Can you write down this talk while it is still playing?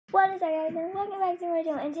What is up, guys, and welcome back to my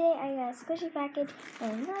channel. And today I got a squishy package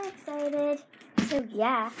and I'm really excited. So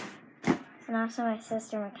yeah, and also my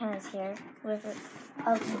sister McKenna's here with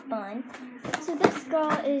fun. So this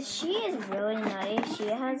girl she is really nice. She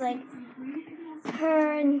has like,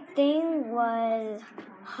 her thing was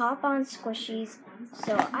hop on squishies,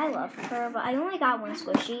 so I love her, but I only got one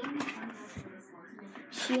squishy.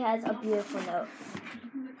 She has a beautiful note.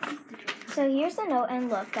 So here's the note, and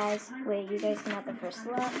look, guys. Wait, you guys can have the first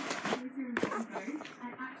look.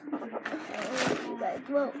 Guys,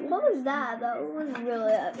 what was that? That was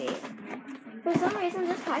really heavy. For some reason,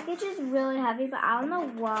 this package is really heavy, but I don't know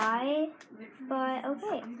why. But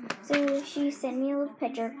okay. So she sent me a little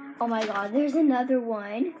picture. Oh my God, there's another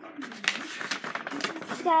one.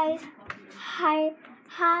 So guys, hi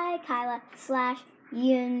Kyla /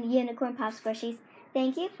 Unicorn Pop Squishies.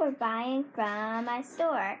 Thank you for buying from my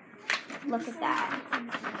store. Look at that.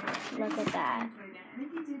 Look at that.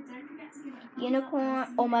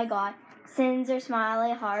 Unicorn. Oh my God. Since they're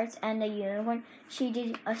smiley hearts and the unicorn, she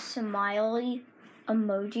did a smiley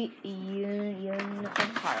emoji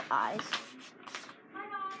unicorn heart eyes.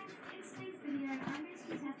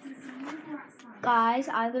 Guys,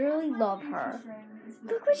 I literally love her.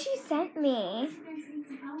 Look what she sent me.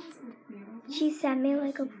 She sent me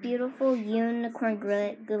like a beautiful unicorn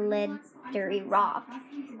glittery rock.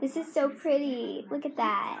 This is so pretty. Look at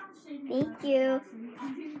that. Thank you.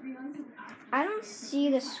 I don't see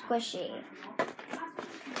the squishy.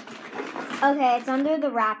 Okay, it's under the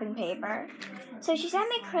wrapping paper. So she sent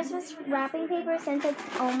me Christmas wrapping paper since it's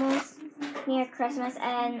almost near Christmas.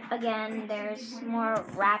 And again, there's more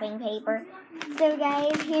wrapping paper. So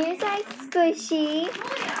guys, here's our squishy.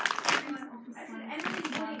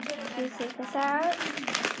 Can you take this out?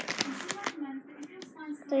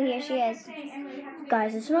 So here she is.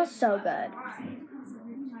 Guys, it smells so good.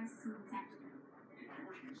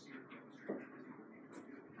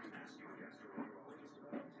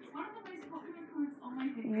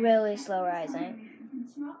 Really slow rising.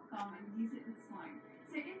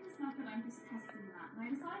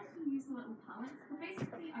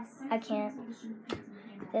 I can't.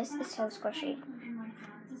 This is so squishy.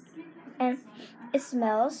 And it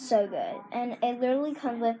smells so good. And it literally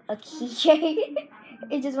comes with a keychain.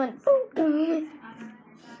 It just went boom, boom.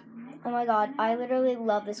 Oh my God, I literally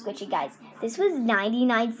love this squishy, guys. This was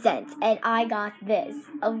 99 cents, and I got this.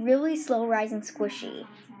 A really slow rising squishy.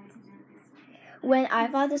 When I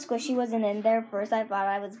thought the squishy wasn't in there, first I thought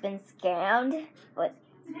I was been scammed, but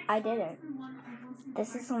I didn't.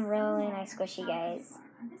 This is some really nice squishy, guys.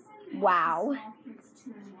 Wow.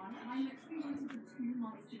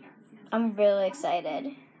 I'm really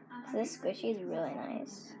excited. This squishy is really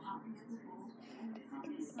nice.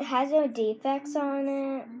 It has no defects on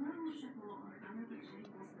it.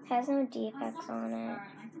 Has no defects on it.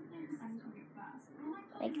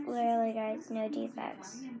 Like, literally, guys, no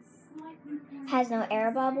defects. Has no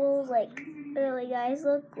air bubbles. Like, literally, guys,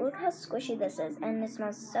 look how squishy this is. And it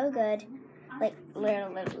smells so good. Like,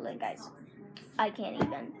 literally, guys. I can't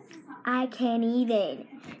even.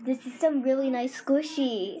 This is some really nice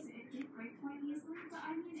squishy.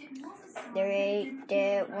 3,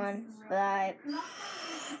 2, 1, 5.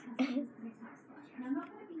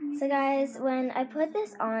 So guys, when I put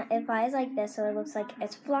this on, it flies like this, so it looks like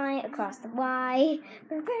it's flying across the Y.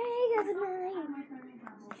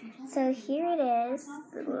 So here it is,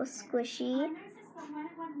 the little squishy.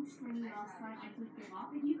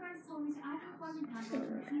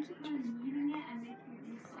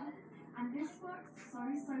 And this worked so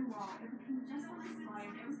well. It became just like a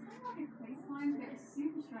slime. It was kind of like a clay slime, but it's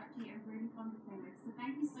super stretchy and really fun to play with. So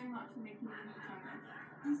thank you so much for making me the channel.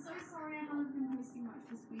 I'm so sorry I haven't been posting much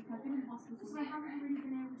this week. I've been in hospital, so I haven't really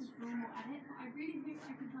been able to film or edit. But I really hope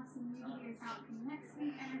I can have some new videos out for you next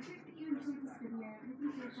week. And I hope that you enjoyed this video. If you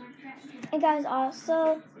did, don't forget to give it. And guys,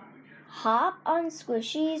 also, Hop on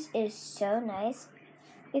Squishies is so nice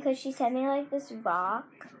because she sent me like this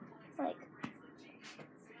rock, like.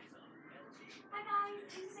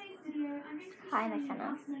 Hi,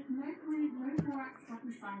 McKenna.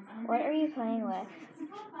 What are you playing with?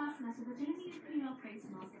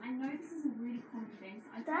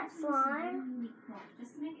 That slime?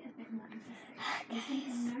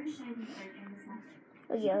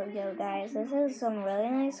 Yo, guys, this is some really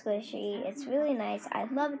nice squishy. It's really nice. I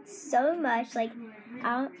love it so much. Like,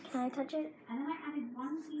 can I touch it?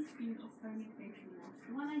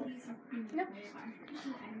 Nope.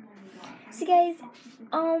 So guys,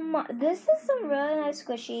 this is some really nice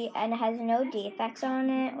squishy and it has no defects on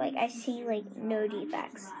it. Like, I see like no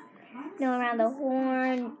defects. No around the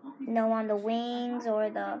horn, no on the wings or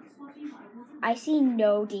the. I see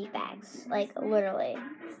no defects. Like, literally.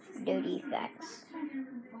 No defects.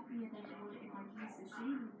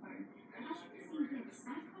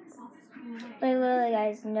 Like literally,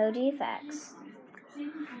 guys, no defects.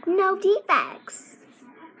 No defects.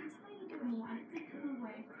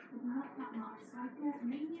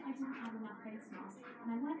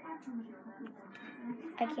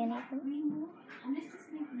 I can't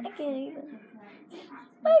even.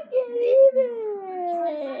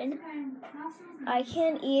 I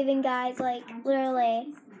can't even, guys, like,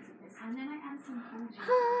 literally.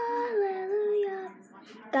 Hallelujah.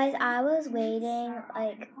 Guys, I was waiting,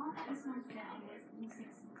 like,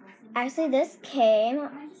 actually, this came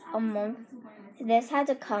a month. This had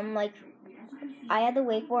to come, like, I had to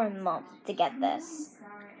wait for a month to get this.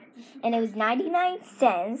 And it was 99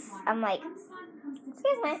 cents. I'm like,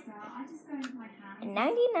 excuse me.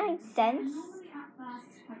 99 cents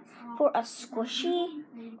for a squishy,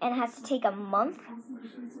 and it has to take a month?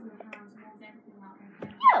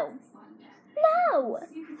 No.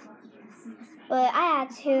 But I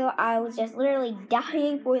had to. I was just literally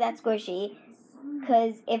dying for that squishy.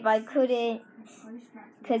 Because if I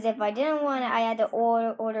didn't want it, I had to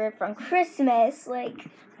order it from Christmas. Like,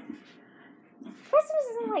 Christmas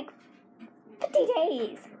is in like 50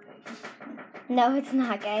 days. No, it's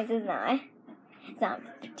not, guys. It's not. It's not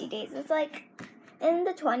 50 days. It's like in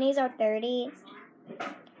the 20s or 30s.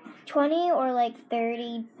 20 or like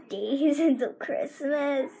 30 days until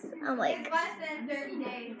Christmas. I'm like, it's less than 30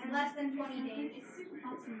 days and less than 20 days.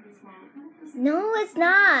 No, it's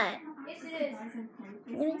not. Yes, it is.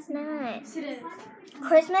 No, it's not. Yes, it is.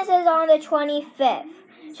 Christmas is on the 25th. So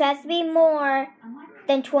it has to be more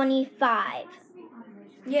than 25.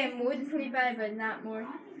 Yeah, more than 25, but not more.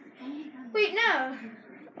 Wait, no.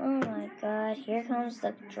 Oh my god, here comes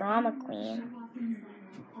the drama queen.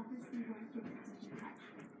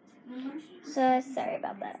 So sorry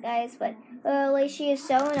about that, guys, but literally she is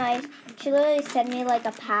so nice. She literally sent me like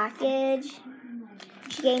a package.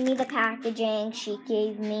 She gave me the packaging. She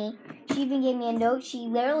even gave me a note. She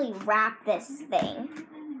literally wrapped this thing.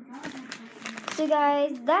 So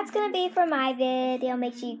guys, that's gonna be for my video.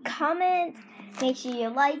 Make sure you comment. Make sure you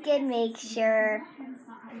like it. Make sure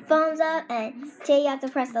thumbs up, and today you have to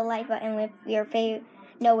press the like button with your favorite.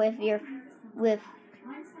 No, you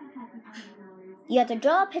have to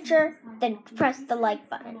draw a picture, then press the like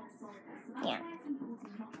button. Yeah.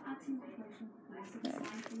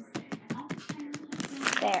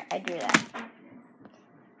 There, I drew that.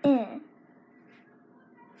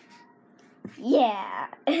 Yeah.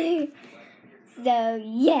 So,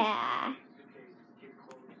 yeah.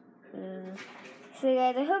 So,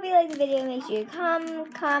 guys, I hope you liked the video. Make sure you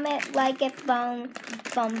comment, like it, thumb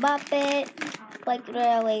up it. Like,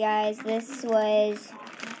 literally, guys, this was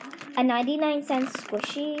a 99-cent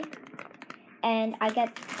squishy, and I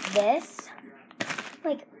get this.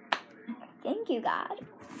 Like, thank you, God.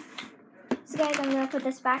 So, guys, I'm gonna put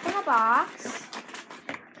this back in the box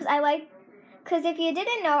because if you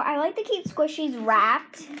didn't know, I like to keep squishies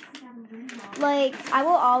wrapped. Like, I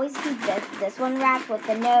will always keep this one wrapped with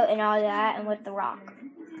the note and all that, and with the rock.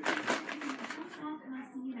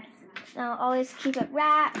 I'll always keep it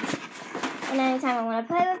wrapped. And anytime I want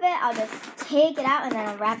to play with it, I'll just take it out and then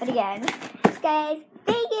I'll wrap it again. So guys,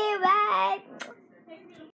 thank you, bye!